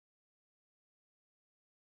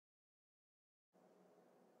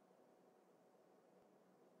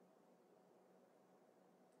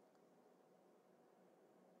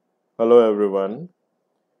Hello everyone.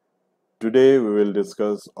 Today we will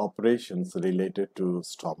discuss operations related to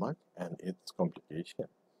stomach and its complication.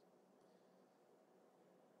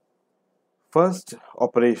 First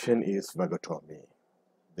operation is vagotomy.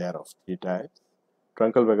 There are of three types: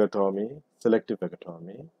 truncal vagotomy, selective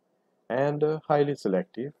vagotomy, and highly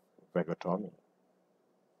selective vagotomy.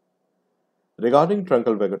 Regarding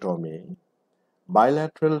truncal vagotomy,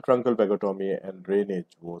 bilateral truncal vagotomy and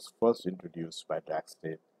drainage was first introduced by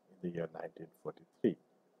Draxted in the year 1943.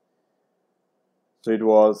 So it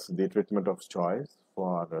was the treatment of choice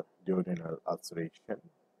for duodenal ulceration.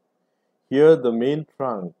 Here, the main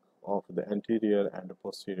trunk of the anterior and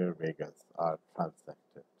posterior vagus are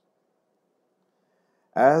transected.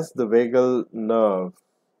 As the vagal nerve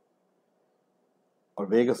or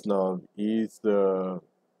vagus nerve is the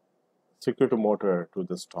secretomotor to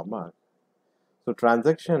the stomach, so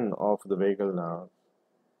transection of the vagal nerve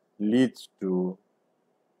leads to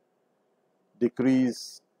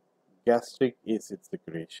decreased gastric acid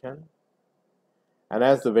secretion, and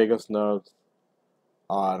as the vagus nerves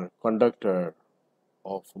are conductor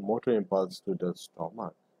of motor impulse to the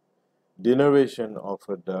stomach, denervation of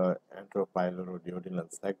the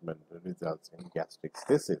anteropyloroduodenal segment results in gastric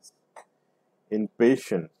stasis in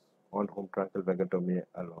patients on whom truncal vagotomy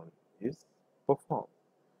alone is performed.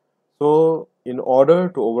 So, in order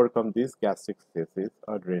to overcome this gastric stasis,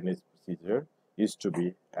 a drainage procedure is to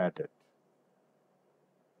be added.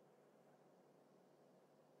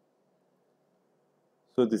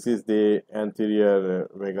 So, this is the anterior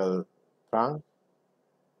vagal trunk,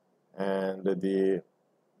 and the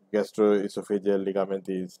gastroesophageal ligament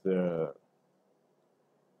is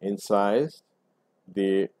incised.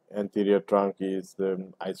 The anterior trunk is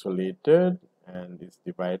isolated and is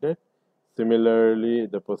divided. Similarly,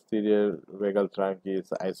 the posterior vagal trunk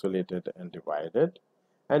is isolated and divided,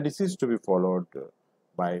 and this is to be followed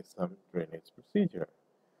by some drainage procedure.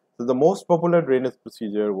 So, the most popular drainage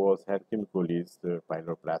procedure was Hankim-Coley's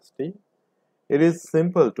pyeloplasty. It is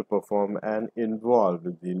simple to perform and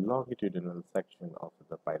involved the longitudinal section of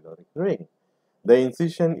the pyloric ring. The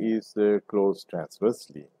incision is closed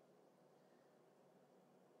transversely.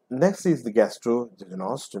 Next is the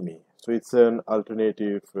gastrojejunostomy. So it's an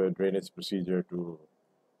alternative drainage procedure to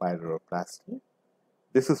pyeloplasty.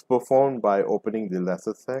 This is performed by opening the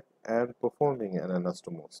lesser sac and performing an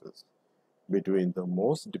anastomosis between the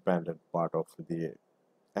most dependent part of the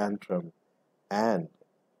antrum and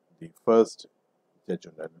the first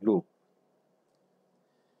jejunal loop.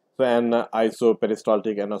 So an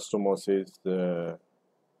isoperistaltic anastomosis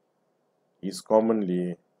is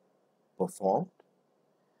commonly performed.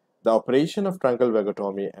 The operation of truncal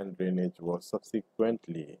vagotomy and drainage was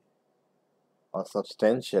subsequently or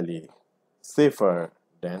substantially safer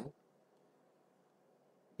than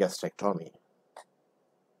gastrectomy.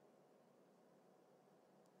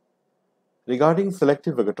 Regarding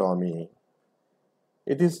selective vagotomy,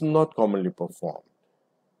 it is not commonly performed.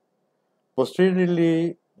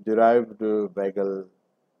 Posteriorly derived vagal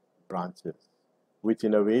branches, which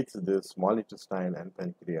innervates the small intestine and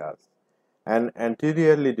pancreas, and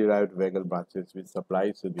anteriorly derived vagal branches, which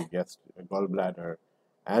supplies the gallbladder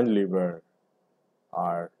and liver,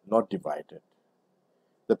 are not divided.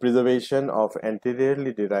 The preservation of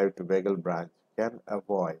anteriorly derived vagal branch can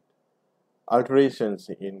avoid alterations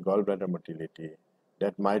in gallbladder motility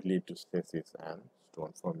that might lead to stasis and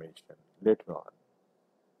stone formation later on.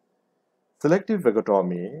 Selective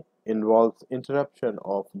vagotomy involves interruption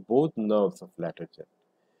of both nerves of lateral jet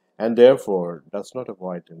and therefore does not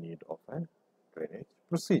avoid the need of a drainage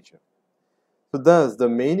procedure. So thus, the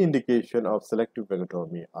main indication of selective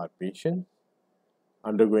vagotomy are patients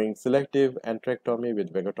undergoing selective antrectomy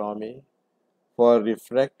with vagotomy for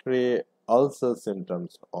refractory ulcer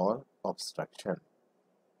symptoms or obstruction.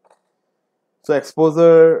 So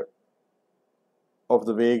exposure of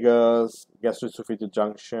the vagus, gastroesophageal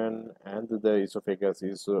junction, and the esophagus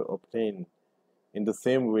is obtained in the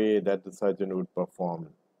same way that the surgeon would perform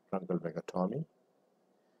truncal vagotomy.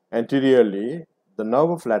 Anteriorly, the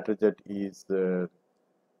nerve of lateral jet is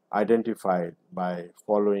identified by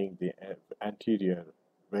following the anterior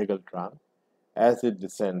vagal trunk as it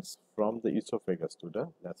descends from the esophagus to the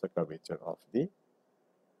lesser curvature of the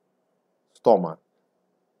stomach.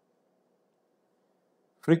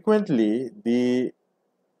 Frequently, the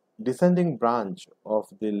descending branch of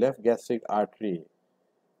the left gastric artery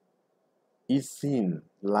is seen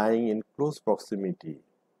lying in close proximity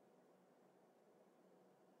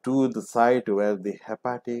to the site where the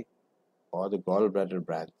hepatic or the gallbladder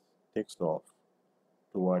branch takes off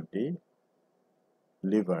toward the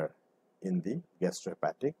liver in the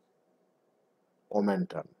gastrohepatic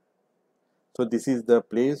omentum. So this is the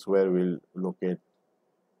place where we'll locate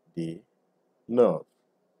the nerve.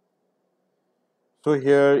 So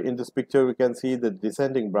here in this picture we can see the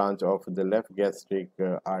descending branch of the left gastric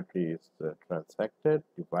artery is transected,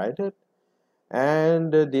 divided,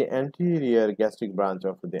 and the anterior gastric branch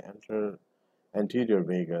of the anterior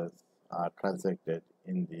vagus are transected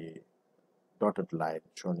in the dotted line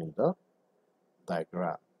shown in the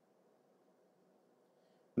diagram.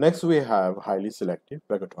 Next we have highly selective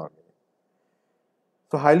vagotomy.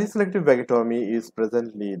 So highly selective vagotomy is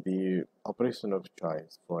presently the operation of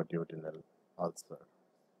choice for duodenal ulcer.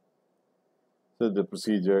 So the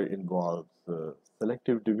procedure involves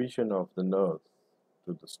selective division of the nerves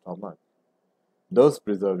to the stomach, thus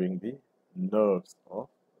preserving the nerves of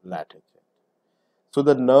lateral jet. So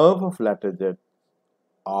the nerve of lateral jet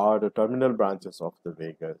are the terminal branches of the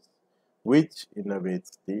vagus, which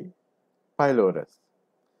innervates the pylorus.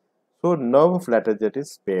 So nerve of lateral jet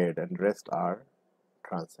is spared and rest are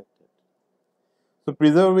transected. So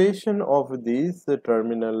preservation of these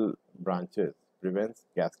terminal branches prevents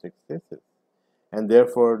gastric stasis, and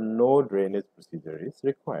therefore no drainage procedure is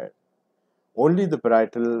required. Only the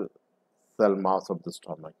parietal cell mass of the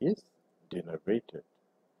stomach is denervated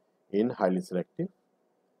in highly selective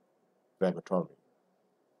vagotomy.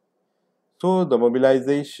 So the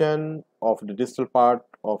mobilization of the distal part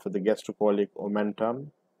of the gastrocolic omentum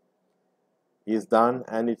is done,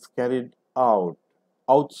 and it's carried out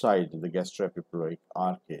outside the gastroepiploic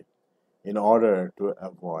arcade in order to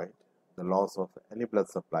avoid the loss of any blood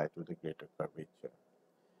supply to the greater curvature.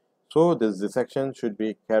 So this dissection should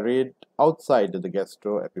be carried outside the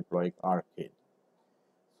gastroepiploic arcade,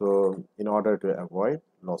 so in order to avoid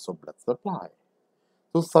loss of blood supply.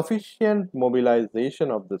 So sufficient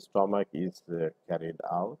mobilization of the stomach is carried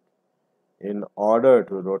out in order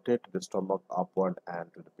to rotate the stomach upward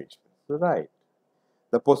and to the patient's right.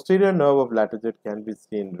 The posterior nerve of lateral jet can be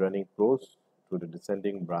seen running close to the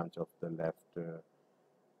descending branch of the left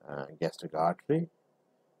gastric artery.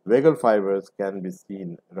 Vagal fibers can be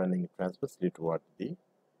seen running transversely toward the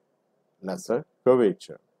lesser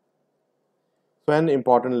curvature. So an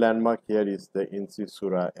important landmark here is the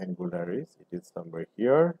incisura angularis. It is somewhere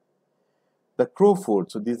here. The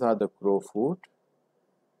crowfoot, so these are the crowfoot,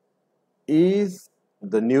 is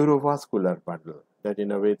the neurovascular bundle that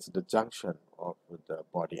innervates the junction of the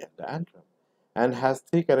body and the antrum, and has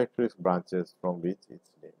three characteristic branches from which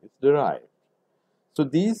its name is derived. So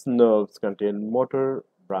these nerves contain motor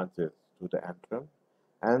branches to the antrum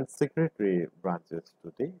and secretory branches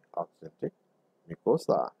to the oxyntic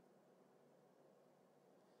mucosa.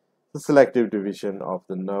 The selective division of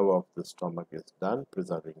the nerve of the stomach is done,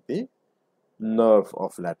 preserving the nerve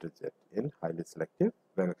of lateral jet in highly selective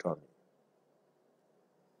vagotomy.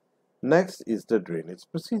 Next is the drainage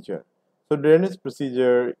procedure. So drainage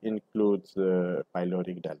procedure includes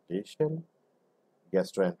pyloric dilatation,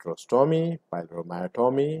 gastroenterostomy,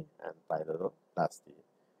 pyloromyotomy, and pyloroplasty.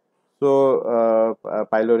 So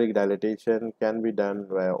pyloric dilatation can be done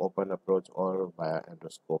via open approach or via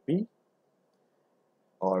endoscopy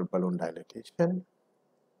or balloon dilatation.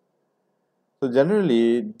 So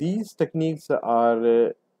generally these techniques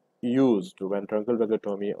are used when truncal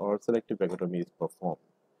vagotomy or selective vagotomy is performed,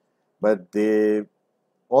 but they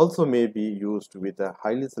also may be used with a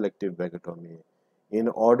highly selective vagotomy in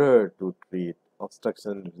order to treat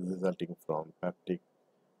obstruction resulting from peptic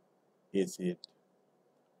acid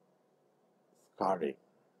scarring.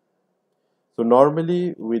 So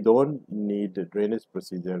normally we don't need a drainage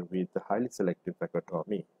procedure with highly selective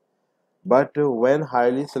vagotomy, but when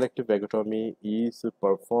highly selective vagotomy is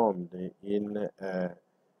performed in a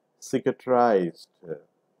cicatrized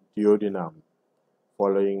duodenum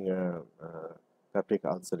following peptic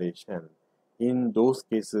ulceration, in those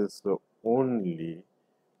cases only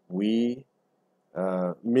we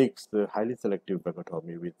mix the highly selective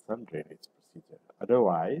vagotomy with some drainage procedure.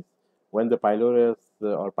 Otherwise, when the pylorus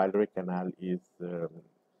or pyloric canal is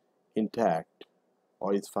intact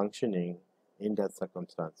or is functioning in that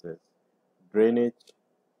circumstances, drainage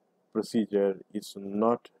procedure is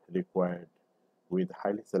not required with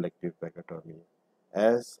highly selective vagotomy,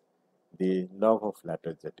 as the nerve of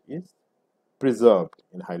lateral jet is preserved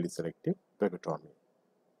in highly selective vagotomy.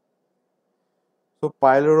 So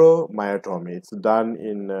pyloromyotomy, it's done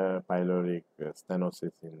in pyloric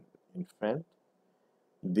stenosis in infant.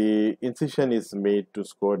 The incision is made to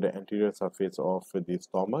score the anterior surface of the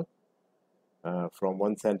stomach from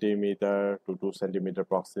 1 centimeter to 2 centimeter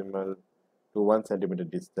proximal to 1 centimeter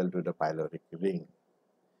distal to the pyloric ring.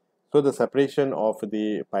 So the separation of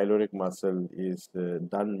the pyloric muscle is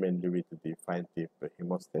done mainly with the fine tip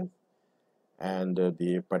hemostasis and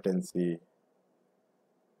the patency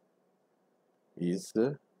is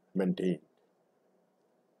maintained.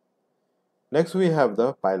 Next, we have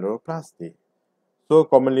the pyloroplasty. So,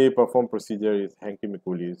 commonly performed procedure is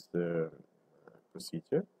Hankey-Mikulicz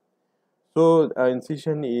procedure. So,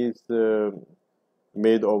 incision is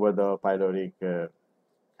made over the pyloric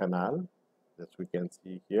canal, that we can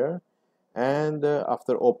see here, and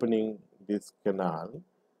after opening this canal,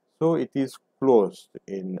 so it is closed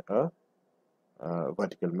in a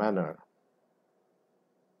vertical manner.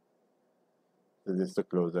 So this is the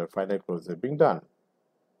closure, final closure being done.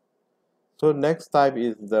 So next type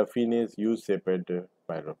is the Finney's U-shaped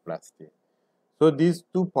pyloroplasty. So these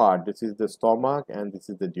two parts, this is the stomach and this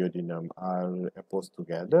is the duodenum, are opposed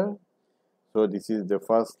together. So this is the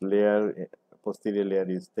first layer, posterior layer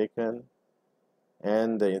is taken,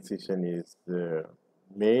 and the incision is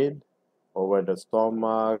made over the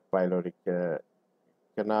stomach, pyloric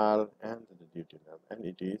canal, and the duodenum, and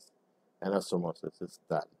it is anastomosis is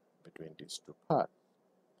done between these two parts.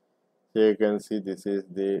 Here you can see this is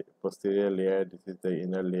the posterior layer, this is the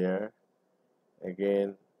inner layer.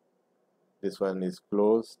 Again, this one is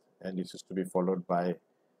closed, and this is to be followed by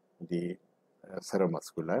the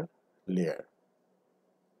cerebromuscular layer.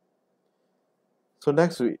 So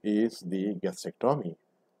next is the gastrectomy.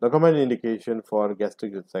 The common indication for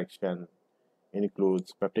gastric resection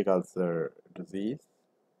includes peptic ulcer disease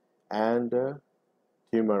and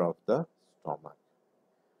tumor of the stomach.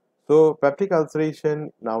 So peptic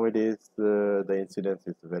ulceration nowadays the incidence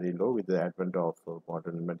is very low with the advent of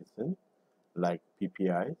modern medicine like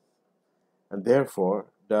PPI, and therefore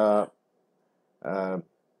the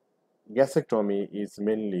gastrectomy is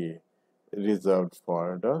mainly reserved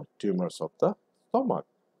for the tumors of the stomach.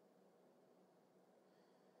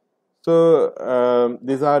 So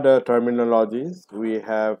these are the terminologies. We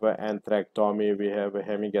have anthrectomy, we have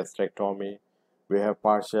hemigastrectomy, we have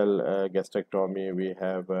partial gastrectomy, we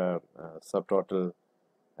have subtotal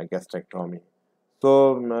gastrectomy.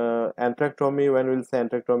 So anthrectomy, when we'll say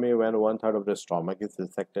anthrectomy, when 1/3 of the stomach is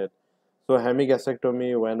resected. So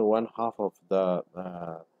hemigastrectomy, when 1/2 of the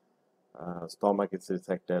stomach is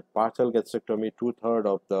resected. Partial gastrectomy, 2/3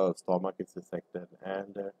 of the stomach is resected,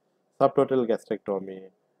 and subtotal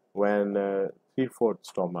gastrectomy, when 3/4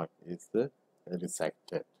 stomach is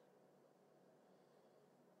resected.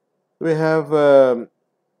 We have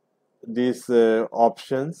these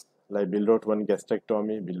options like Billroth 1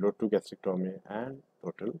 gastrectomy, Billroth 2 gastrectomy, and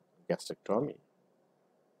total gastrectomy.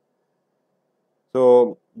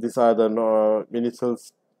 So these are the initial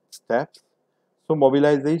steps. So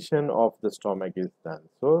mobilization of the stomach is done.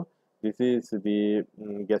 So this is the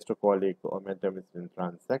gastrocolic omentum is been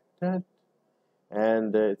transected,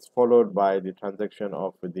 and it's followed by the transection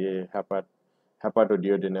of the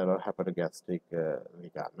hepatoduodenal or hepatogastric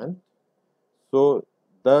ligament. So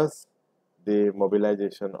thus the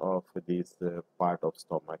mobilization of this part of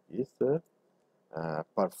stomach is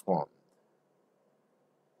performed.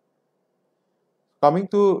 Coming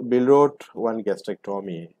to Billroth 1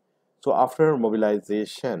 gastrectomy, so after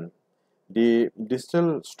mobilization, the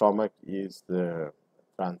distal stomach is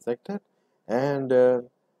transected, and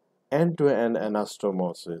end-to-end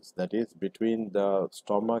anastomosis, that is between the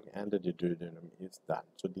stomach and the duodenum, is done.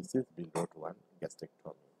 So this is Billroth 1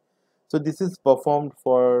 gastrectomy. So this is performed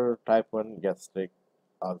for type 1 gastric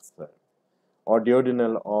ulcer or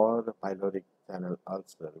duodenal or pyloric channel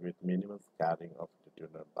ulcer with minimal scarring of the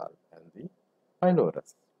duodenal bulb and the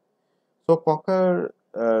pylorus. So Cocker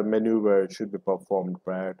maneuver should be performed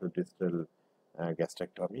prior to distal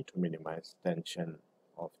gastrectomy to minimize tension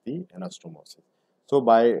of the anastomosis. So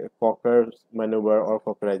by Cocker's maneuver or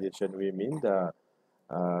Cockerization, we mean the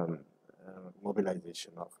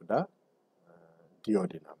mobilization of the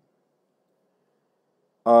duodenum.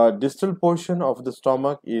 Distal portion of the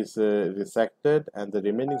stomach is resected, and the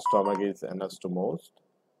remaining stomach is anastomosed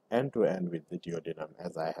end to end with the duodenum,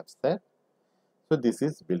 as I have said. So this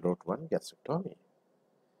is Billroth 1 gastrectomy.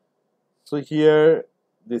 So here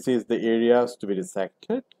this is the areas to be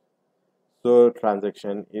resected. So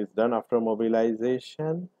transection is done after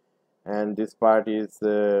mobilization, and this part is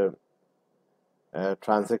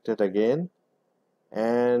transected again,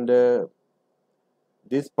 and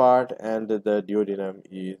this part and the duodenum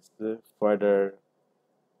is further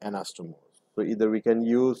anastomosed. So either we can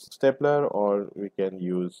use stapler or we can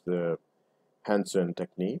use the Hansen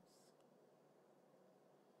technique,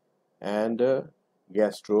 and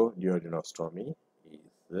gastroduodenostomy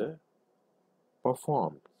is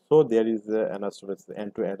performed. So there is anastomosis,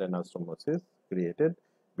 end-to-end anastomosis created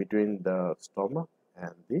between the stomach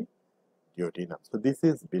and the duodenum. So this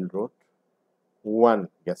is Billroth 1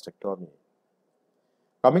 gastrectomy.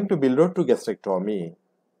 Coming to Billroth 2 gastrectomy,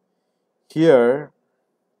 here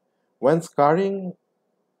When scarring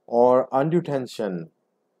or undue tension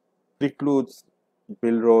precludes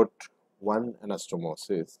Billroth 1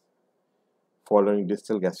 anastomosis following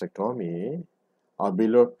distal gastrectomy, or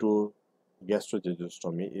Billroth 2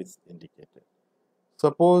 gastrojejustomy is indicated.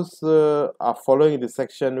 Suppose following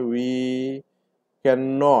dissection we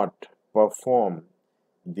cannot perform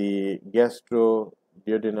the gastroduodenal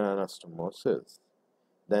anastomosis,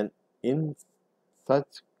 then in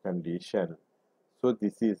such condition, so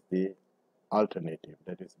this is the alternative,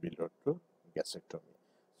 that is Billroth to gastrectomy.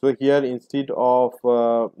 So here, instead of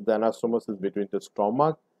the anastomosis between the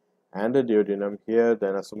stomach and the duodenum, here the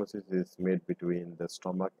anastomosis is made between the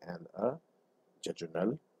stomach and a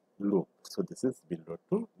jejunal loop. So this is Billroth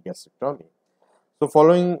to gastrectomy. So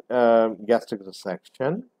following gastric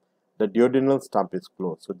resection, the duodenal stump is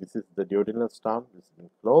closed. So this is the duodenal stump is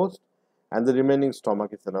being closed, and the remaining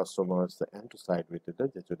stomach is anastomosed the end to side with the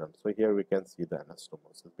jejunum. So here we can see the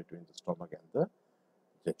anastomosis between the stomach and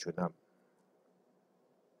the jejunum.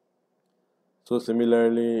 So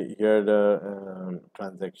similarly, here the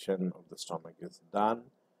transaction of the stomach is done,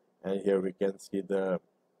 and here we can see the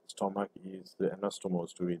stomach is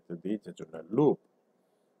anastomosed with the jejunal loop.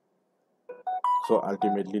 So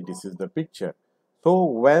ultimately, this is the picture. So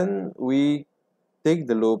when we take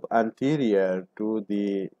the loop anterior to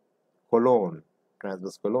the colon,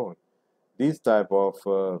 transverse colon, this type of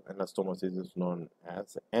anastomosis is known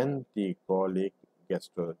as anticolic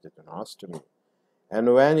gastrojejunostomy.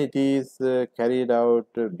 And when it is carried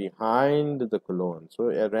out behind the colon, so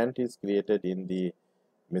a rent is created in the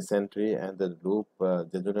mesentery, and the loop,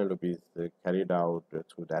 jejunal loop is carried out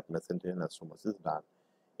through that mesentery, anastomosis is done.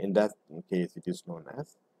 In that case, it is known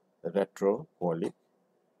as retrocolic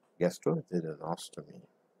gastrojejunostomy.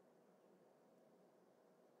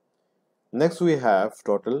 Next, we have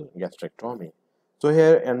total gastrectomy. So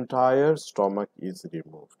here, entire stomach is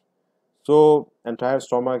removed. So entire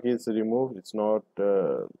stomach is removed. It's not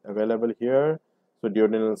available here. So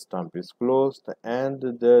duodenal stump is closed, and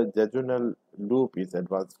the jejunal loop is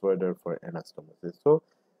advanced further for anastomosis. So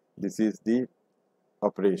this is the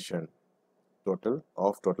operation total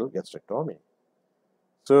gastrectomy.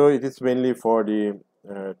 So it is mainly for the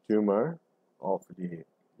tumor of the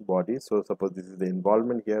body. So suppose this is the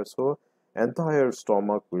involvement here. So entire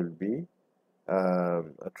stomach will be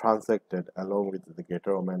transected along with the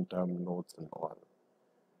gator omentum, nodes, and all.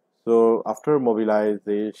 So after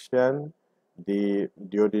mobilization, the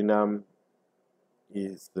duodenum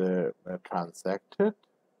is transected,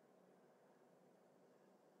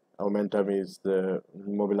 omentum is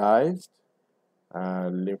mobilized,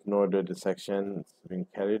 lymph node dissection is being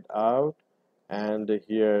carried out, and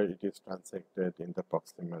here it is transected in the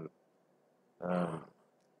proximal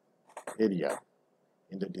area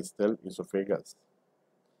in the distal esophagus,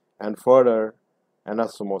 and further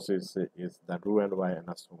anastomosis is done, Roux-en-Y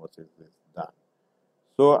anastomosis is done.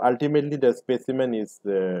 So ultimately the specimen is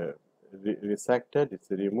resected,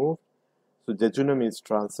 it's removed. So jejunum is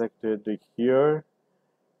transected here,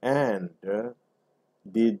 and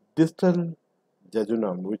the distal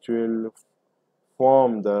jejunum, which will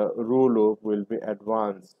form the Roux loop, will be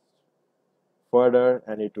advanced further,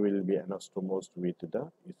 and it will be anastomosed with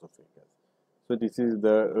the esophagus. So this is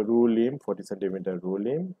the Roux limb, 40 centimeter Roux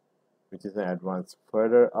limb, which is advanced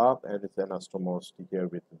further up, and it's anastomosed here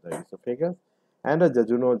with the esophagus, and a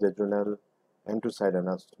jejunal end-to-side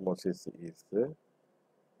anastomosis is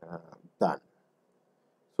done.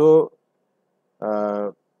 So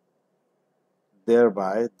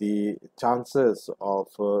thereby the chances of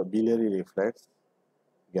biliary reflux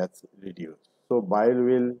gets reduced. So bile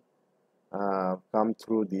will come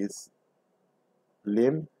through this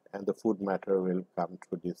limb, and the food matter will come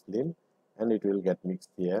through this limb, and it will get mixed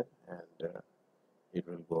here, and it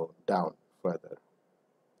will go down further.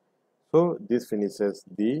 So this finishes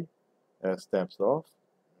the steps of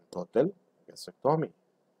total gastrectomy.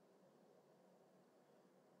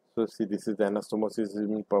 So see, this is the anastomosis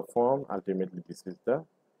being performed. Ultimately, this is the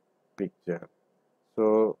picture.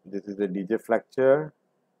 So this is the DJ flexure.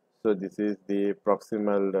 So this is the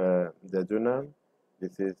proximal jejunum.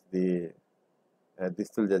 This is the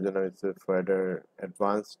distal jejunum is further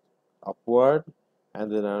advanced upward,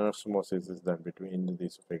 and then anastomosis is done between the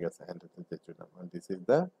esophagus and the jejunum, and this is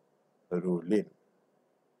the Roux limb.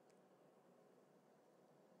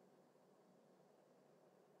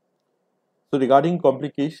 So regarding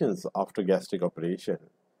complications after gastric operation,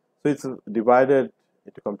 so it's divided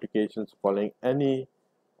into complications following any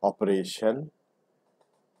operation.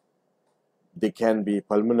 They can be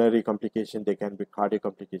pulmonary complication, they can be cardiac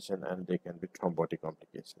complication, and they can be thrombotic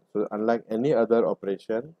complication. So unlike any other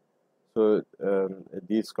operation, so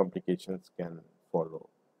these complications can follow.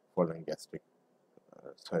 following gastric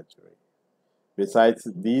surgery. Besides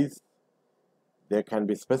these, there can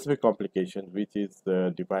be specific complications, which is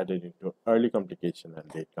divided into early complication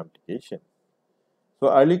and late complication.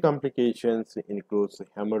 So early complications includes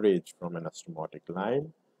hemorrhage from an anastomotic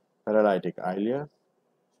line, paralytic ileus,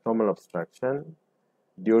 stromal obstruction,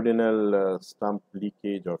 duodenal stump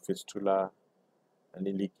leakage or fistula,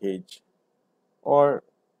 any leakage, or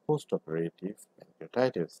postoperative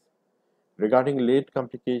pancreatitis. Regarding late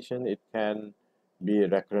complication, it can be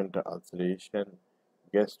recurrent ulceration,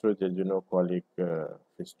 gastrojejunocolic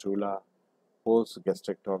fistula,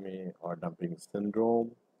 post-gastrectomy or dumping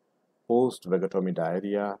syndrome, post-vagotomy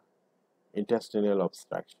diarrhea, intestinal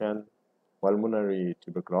obstruction, pulmonary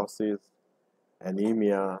tuberculosis,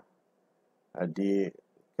 anemia,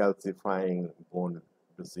 decalcifying bone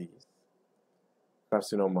disease,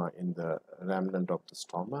 carcinoma in the remnant of the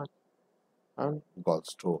stomach, and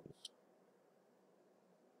gallstones.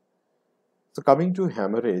 So coming to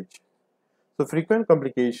hemorrhage, so frequent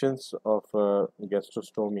complications of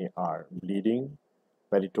gastrostomy are bleeding,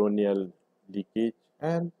 peritoneal leakage,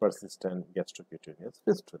 and persistent gastrocutaneous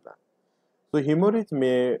fistula. So hemorrhage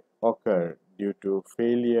may occur due to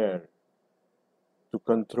failure to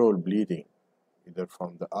control bleeding, either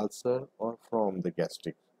from the ulcer or from the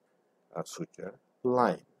gastric suture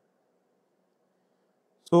line.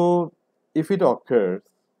 So if it occurs,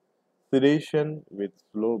 sedation with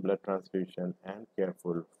slow blood transfusion and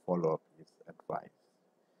careful follow-up is advised.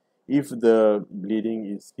 If the bleeding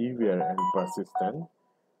is severe and persistent,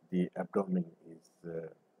 the abdomen is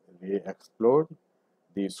re-explored,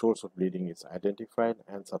 the source of bleeding is identified,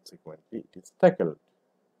 and subsequently it is tackled.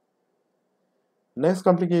 Next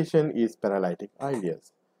complication is paralytic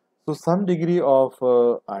ileus. So some degree of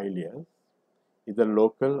ileus, either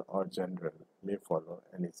local or general, may follow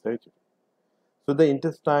any surgery. So the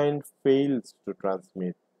intestine fails to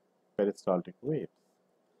transmit peristaltic waves,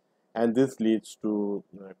 and this leads to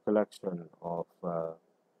collection of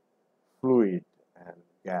fluid and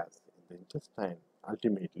gas in the intestine,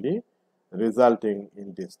 ultimately resulting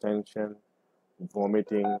in distension,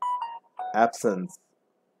 vomiting, absence,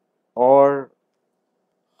 or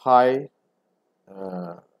high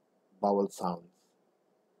bowel sounds,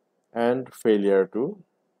 and failure to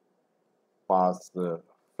pass the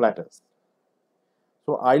flatus.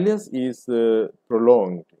 So ileus is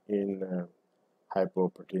prolonged in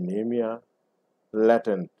hypoproteinemia,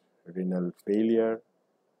 latent renal failure,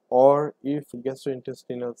 or if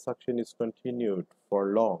gastrointestinal suction is continued for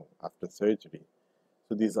long after surgery.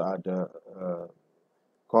 So these are the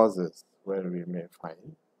causes where we may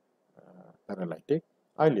find paralytic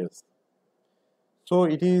ileus. So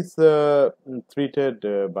it is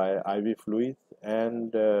treated by IV fluids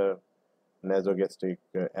and nasogastric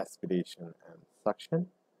aspiration and suction,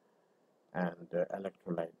 and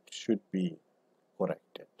electrolyte should be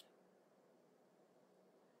corrected.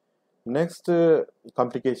 Next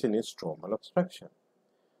complication is stromal obstruction.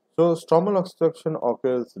 So stromal obstruction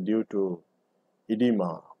occurs due to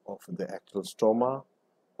edema of the actual stoma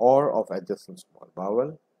or of adjacent small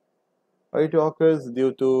bowel, or it occurs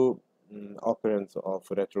due to occurrence of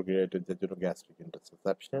retrograde jejunogastric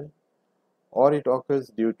intersusception, or it occurs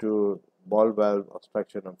due to ball valve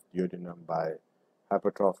obstruction of duodenum by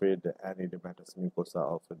hypertrophied anedematous mucosa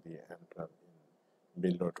of the antrum in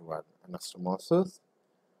Billroth 1 anastomosis,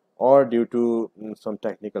 or due to some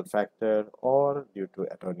technical factor, or due to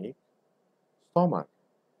atonic stomach.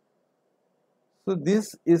 So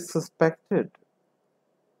this is suspected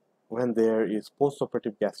when there is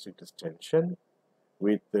postoperative gastric distension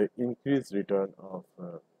with the increased return of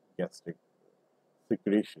gastric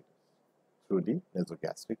secretion through the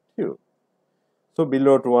nasogastric tube. So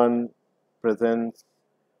Billroth 1 presents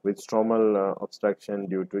with stromal obstruction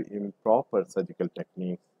due to improper surgical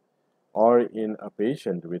techniques or in a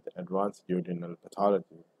patient with advanced duodenal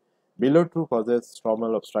pathology. Billroth 2 causes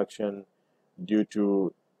stromal obstruction due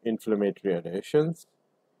to inflammatory adhesions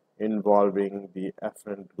involving the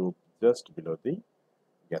afferent loop just below the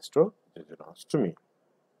gastrojejunostomy.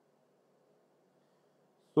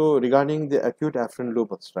 So regarding the acute afferent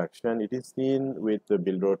loop obstruction, it is seen with the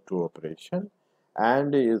Billroth 2 operation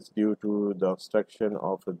and is due to the obstruction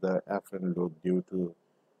of the afferent loop due to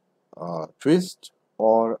twist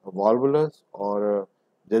or volvulus or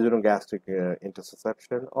jejunogastric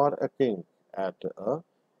intersusception or a kink at a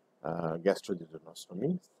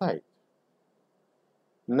gastrojejunostomy site.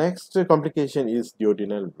 Next complication is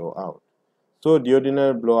duodenal blowout. So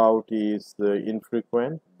duodenal blowout is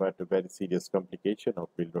infrequent but a very serious complication of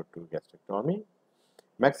Billroth 2 gastrectomy.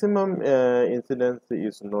 Maximum incidence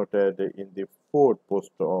is noted in the 4th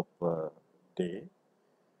post-op day.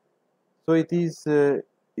 So it is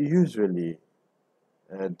usually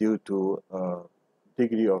due to a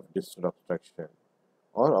degree of distal obstruction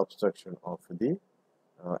or obstruction of the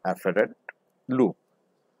afferent loop.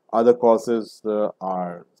 Other causes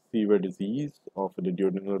are severe disease of the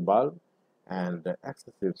duodenal bulb and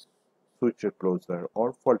excessive suture closure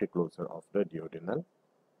or faulty closure of the duodenal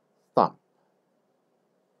thumb.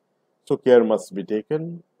 So care must be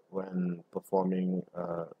taken when performing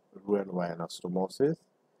Roux-en-Y anastomosis,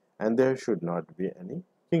 and there should not be any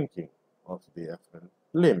kinking of the afferent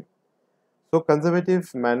limb. So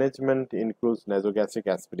conservative management includes nasogastric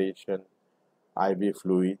aspiration, IV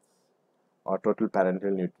fluids, or total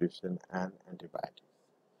parenteral nutrition and antibiotics.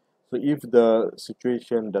 So if the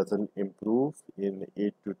situation doesn't improve in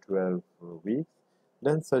 8 to 12 weeks,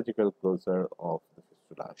 then surgical closure of the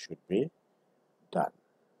fistula should be done.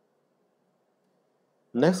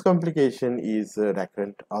 Next complication is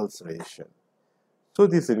recurrent ulceration. So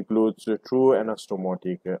this includes true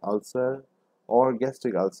anastomotic ulcer or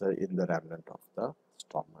gastric ulcer in the remnant of the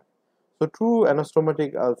stomach. So true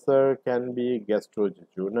anastomotic ulcer can be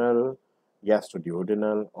gastrojejunal,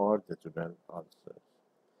 gastroduodenal, or jejunal ulcer.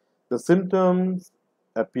 The symptoms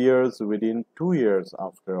appears within 2 years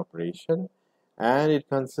after operation, and it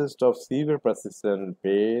consists of severe persistent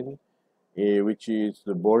pain, which is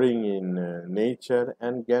boring in nature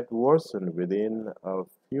and get worsened within a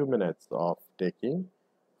few minutes of taking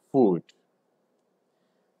food.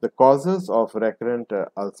 The causes of recurrent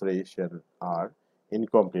ulceration are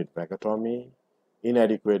incomplete vagotomy,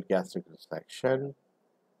 inadequate gastric resection,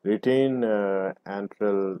 retained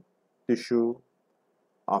antral tissue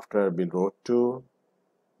after being wrought to,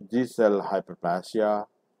 G-cell hyperplasia,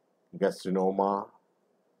 gastrinoma,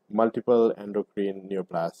 multiple endocrine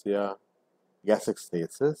neoplasia, gastric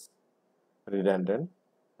stasis, redundant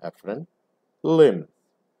afferent limb.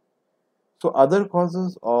 So other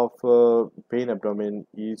causes of pain abdomen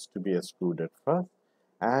is to be excluded first,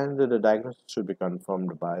 and the diagnosis should be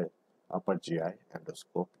confirmed by upper GI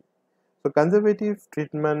endoscopy. So conservative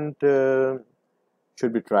treatment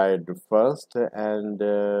should be tried first, and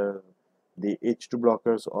the H2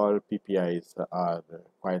 blockers or PPIs are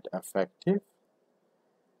quite effective.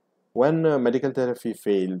 When medical therapy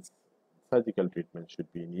fails, surgical treatment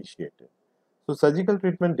should be initiated. So surgical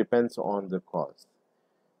treatment depends on the cause.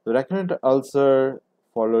 The recurrent ulcer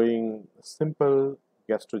following simple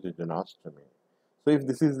gastrojejunostomy. So if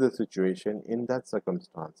this is the situation, in that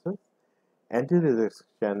circumstances, anterior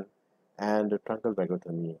resection and truncal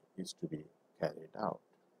vagotomy is to be carried out.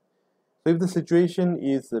 So if the situation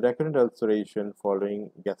is recurrent ulceration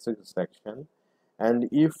following gastric resection, and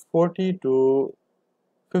if 40 to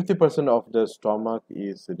 50% of the stomach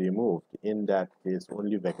is removed, in that case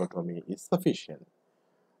only vagotomy is sufficient.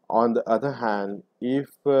 On the other hand, if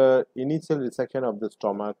initial resection of the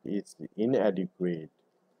stomach is inadequate,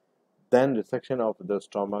 then resection of the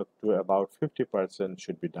stomach to about 50%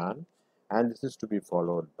 should be done, and this is to be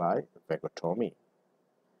followed by vagotomy.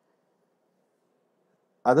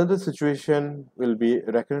 Another situation will be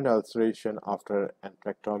recurrent ulceration after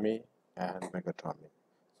antrectomy and megatomy.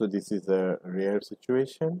 So this is a rare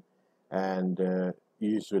situation, and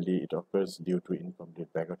usually it occurs due to incomplete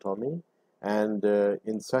vagotomy. And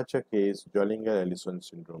in such a case, Jollinger-Ellison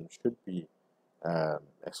syndrome should be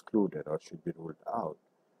excluded or should be ruled out.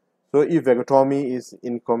 So if vagotomy is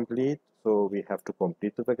incomplete, so we have to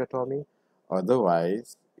complete the vagotomy.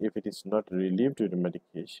 Otherwise, if it is not relieved with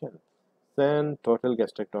medication, then total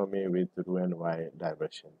gastrectomy with Roux-en-Y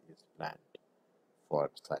diversion is planned for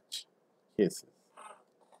such cases.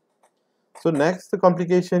 So next, the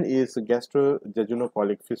complication is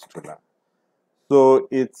gastrojejunocolic fistula. So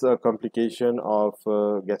it's a complication of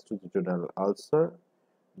gastrojejunal ulcer.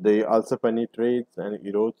 The ulcer penetrates and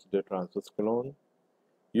erodes the transverse colon.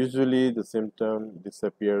 Usually, the symptom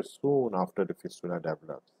disappears soon after the fistula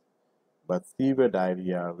develops, but severe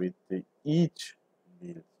diarrhea with each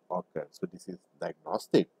meal occurs. So this is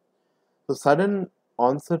diagnostic. So sudden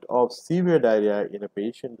onset of severe diarrhea in a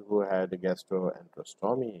patient who had a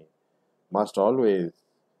gastroenterostomy must always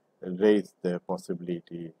raise the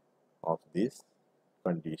possibility of this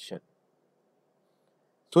condition.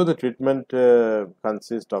 So the treatment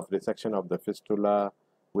consists of resection of the fistula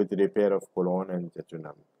with repair of colon and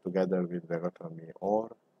jejunum together with vagotomy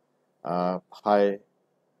or high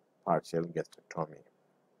partial gastrectomy.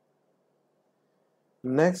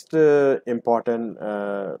 Next important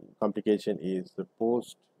complication is the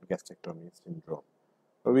post-gastrectomy syndrome.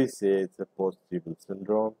 We say it's a post-tubal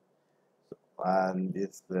syndrome, and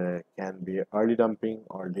this can be early dumping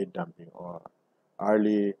or late dumping or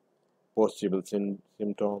early post-tubal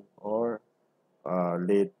symptom or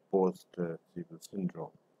late post-tubal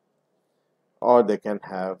syndrome. or they can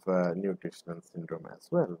have nutritional syndrome as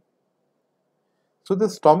well. So the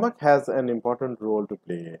stomach has an important role to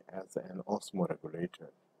play as an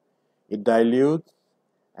osmoregulator. It dilutes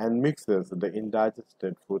and mixes the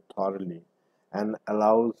indigested food thoroughly and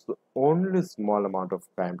allows only small amount of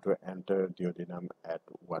chyme to enter duodenum at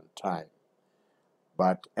one time.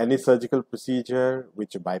 But any surgical procedure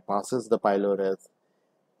which bypasses the pylorus,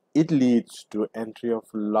 it leads to entry of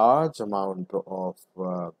large amount of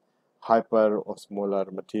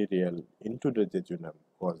hyperosmolar material into the jejunum,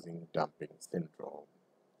 causing dumping syndrome.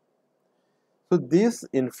 So this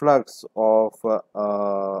influx of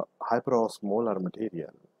hyperosmolar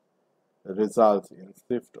material results in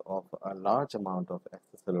shift of a large amount of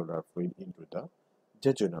extracellular fluid into the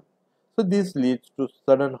jejunum. So this leads to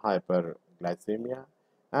sudden hyperglycemia,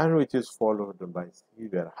 and which is followed by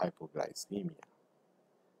severe hypoglycemia.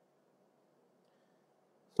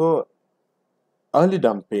 So early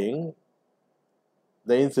dumping,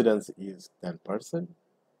 the incidence is 10%.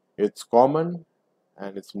 It's common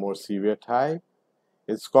and it's more severe type.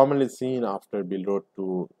 It's commonly seen after Bilroth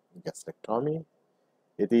 2 gastrectomy.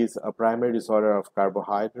 It is a primary disorder of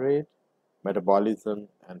carbohydrate metabolism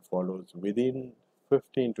and follows within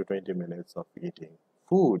 15 to 20 minutes of eating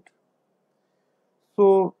food.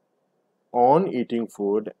 So, on eating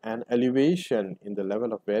food, an elevation in the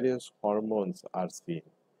level of various hormones are seen,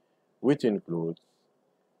 which includes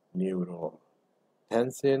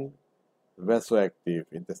neurotensin, vasoactive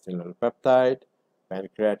intestinal peptide,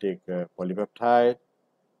 pancreatic polypeptide,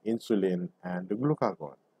 insulin, and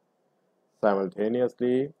glucagon.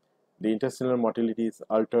 Simultaneously, the intestinal motility is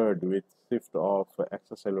altered with shift of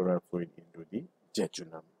extracellular fluid into the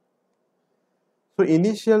jejunum. So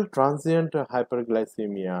initial transient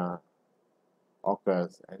hyperglycemia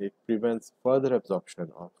occurs and it prevents further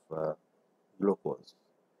absorption of glucose.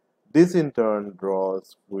 This in turn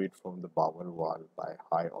draws fluid from the bowel wall by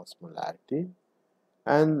high osmolarity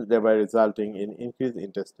and thereby resulting in increased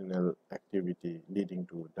intestinal activity leading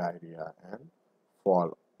to diarrhea and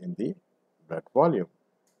fall in the blood volume.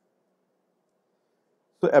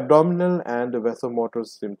 So abdominal and vasomotor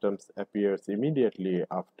symptoms appears immediately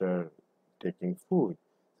after taking food,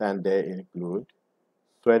 and they include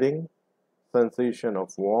sweating, sensation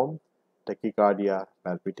of warmth, tachycardia,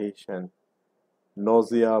 palpitation,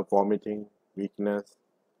 nausea, vomiting, weakness,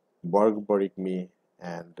 borborygmi,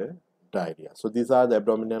 and diarrhea. So these are the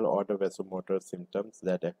abdominal or the vasomotor symptoms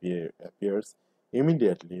that appears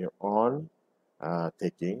immediately on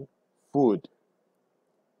taking food.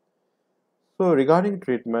 So regarding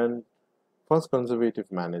treatment, first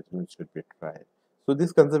conservative management should be tried. So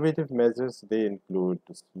these conservative measures, they include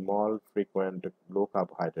small, frequent, low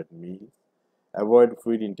carbohydrate meals, avoid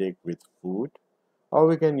food intake with food, or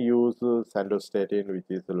we can use sandostatin, which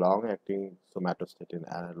is a long-acting somatostatin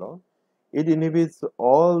analog. It inhibits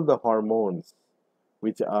all the hormones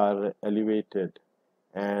which are elevated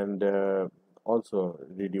and also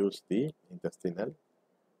reduce the intestinal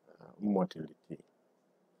motility.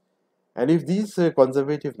 And if these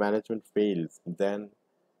conservative management fails, then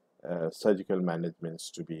surgical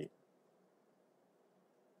managements to be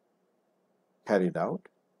carried out.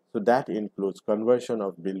 So that includes conversion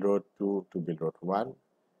of Bilroth 2 to Bilroth 1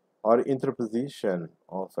 or interposition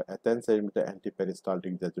of a 10 cm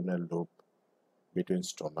antiperistaltic jejunal loop between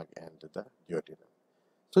stomach and the duodenum.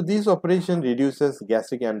 So this operation reduces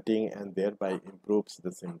gastric emptying and thereby improves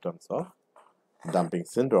the symptoms of dumping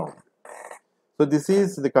syndrome. So this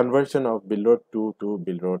is the conversion of Bilroth 2 to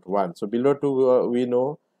Bilroth 1. So Bilroth 2, we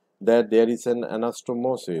know that there is an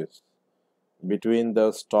anastomosis between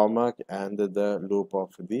the stomach and the loop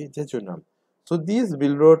of the jejunum. So this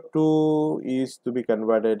Bilroth 2 is to be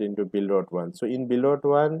converted into Bilroth 1. So in Bilroth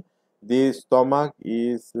 1, the stomach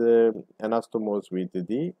is anastomosed with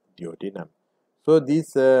the duodenum. So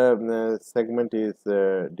this segment is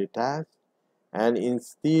detached, and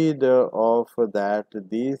instead of that,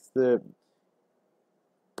 this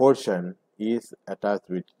portion is attached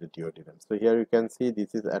with the duodenum. So here you can see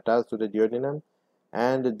this is attached to the duodenum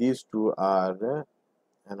and these two are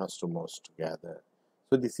anastomosed together.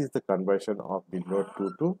 So this is the conversion of Bilroth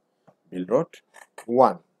 2 to Bilroth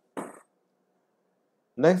 1.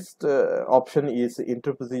 Next option is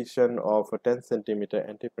interposition of a 10 cm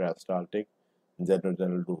antiperistaltic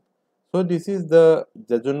jejunal loop. So this is the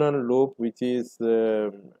jejunal loop which is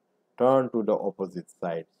turned to the opposite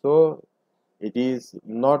side. So it is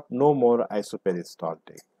no more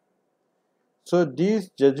isoperistaltic. So this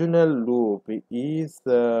jejunal loop is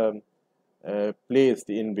placed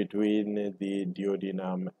in between the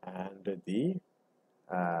duodenum and the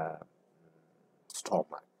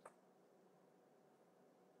stomach.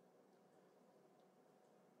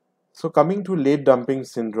 So coming to late dumping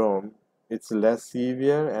syndrome, it's less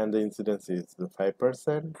severe and the incidence is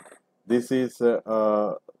 5%. This is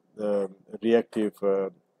the reactive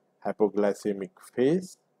hypoglycemic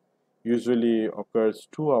phase, usually occurs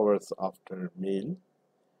 2 hours after meal.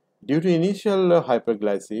 Due to initial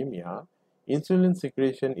hyperglycemia, insulin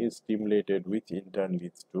secretion is stimulated, which in turn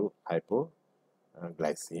leads to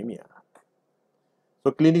hypoglycemia. So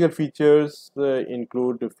clinical features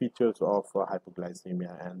include the features of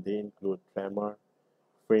hypoglycemia, and they include tremor,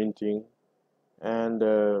 fainting, and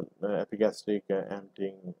epigastric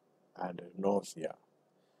emptying and nausea.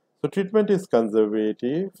 So treatment is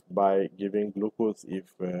conservative by giving glucose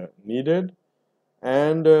if needed,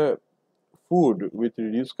 and food with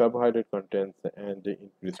reduced carbohydrate contents and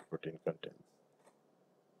increased protein contents.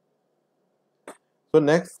 So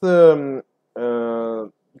next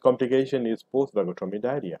complication is post-vagotomy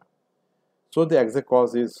diarrhea. So the exact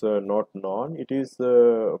cause is not known. It is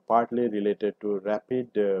partly related to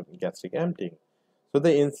rapid gastric emptying. So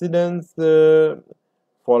the incidence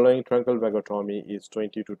following truncal vagotomy is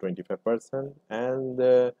 20 to 25%,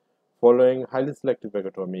 and following highly selective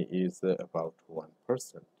vagotomy is about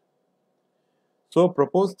 1%. So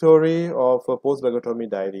proposed theory of post-vagotomy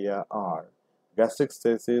diarrhea are gastric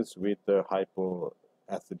stasis with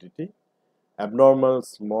hypoacidity, abnormal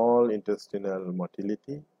small intestinal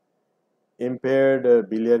motility, impaired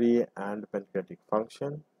biliary and pancreatic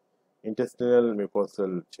function, intestinal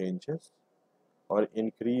mucosal changes, or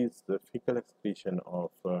increased fecal excretion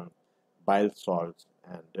of bile salts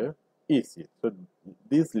and EC. So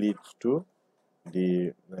this leads to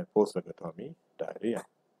the post-vagotomy diarrhea.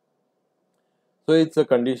 So it's a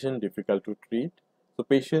condition difficult to treat. So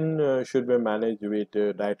patient should be managed with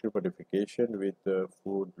dietary modification with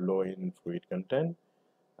food low in fluid content.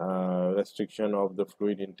 Restriction of the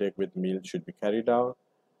fluid intake with meals should be carried out.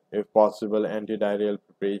 If possible, antidiarrheal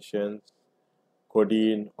preparations,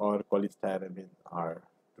 codeine or cholestyramine are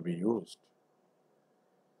to be used.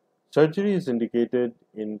 Surgery is indicated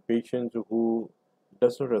in patients who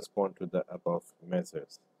does not respond to the above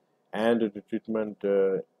measures, and the treatment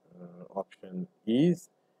option is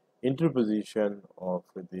interposition of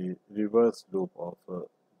the reverse loop of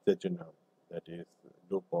jejunum, that is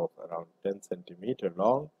loop of around 10 centimeter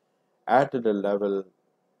long at the level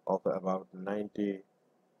of about 90 to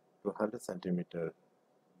 100 centimeter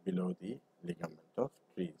below the ligament of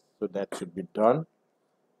Treves. So that should be done,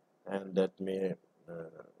 and that may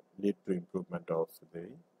lead to improvement of the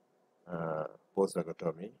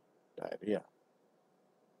post-vagotomy diarrhea.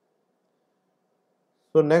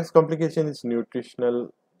 So next complication is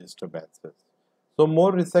nutritional disturbances. So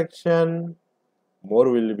more resection, more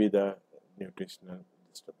will be the nutritional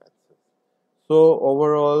disturbances. So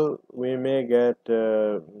overall, we may get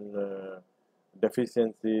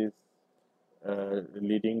deficiencies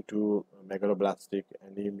leading to megaloblastic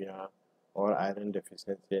anemia or iron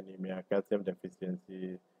deficiency anemia, calcium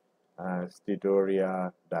deficiency,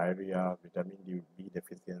 steatorrhea, diarrhea, vitamin D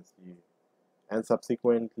deficiency, and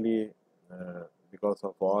subsequently, because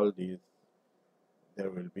of all these, there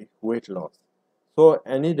will be weight loss. So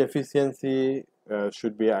any deficiency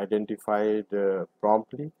should be identified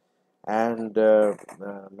promptly, and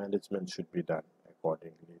management should be done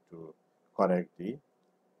accordingly to correct the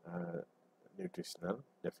nutritional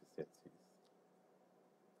deficiencies.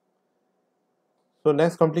 So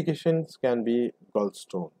next complications can be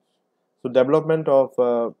gallstones. So development of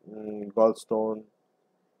gallstone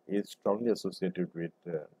is strongly associated with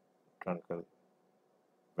truncal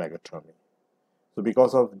vagotomy. So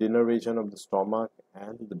because of denervation of the stomach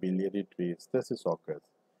and the biliary tree, stasis occurs,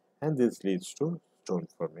 and this leads to stone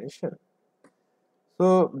formation.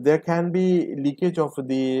 So there can be leakage of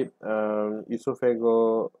the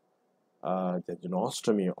esophago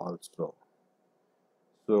jejunostomy also.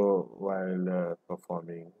 So while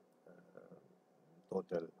performing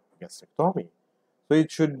total gastrectomy, so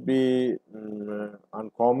it should be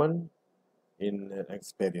uncommon in an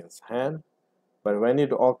experienced hand, but when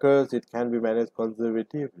it occurs, it can be managed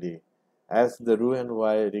conservatively, as the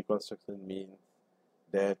Roux-en-Y reconstruction means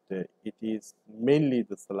that it is mainly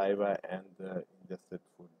the saliva and the ingested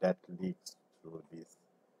food that leaks through this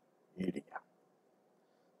area.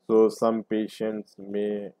 So some patients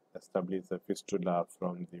may establish a fistula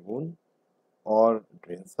from the wound or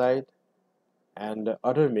drain site, and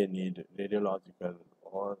other may need radiological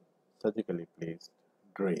or surgically placed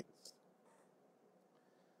drains.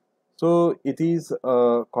 So it is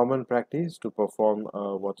a common practice to perform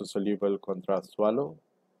a water-soluble contrast swallow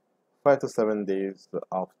 5 to 7 days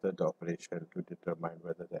after the operation to determine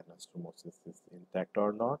whether the anastomosis is intact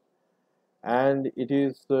or not. and it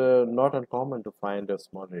is not uncommon to find a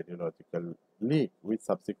small radiological leak which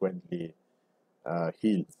subsequently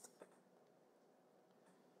heals.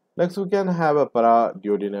 Next, we can have a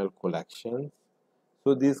paraduodenal collections.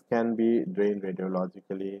 So these can be drained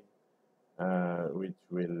radiologically, which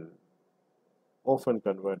will often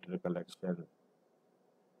convert the collection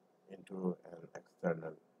into an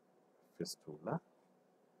external fistula.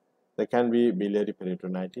 There can be biliary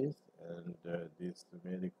peritonitis, and this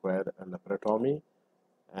may require a laparotomy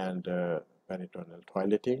and peritoneal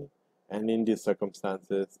toileting. And in these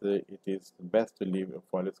circumstances, it is best to leave a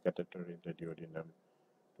Foley's catheter in the duodenum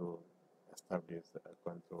to establish a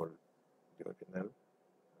controlled duodenal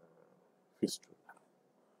fistula.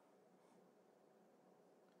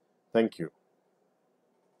 Thank you.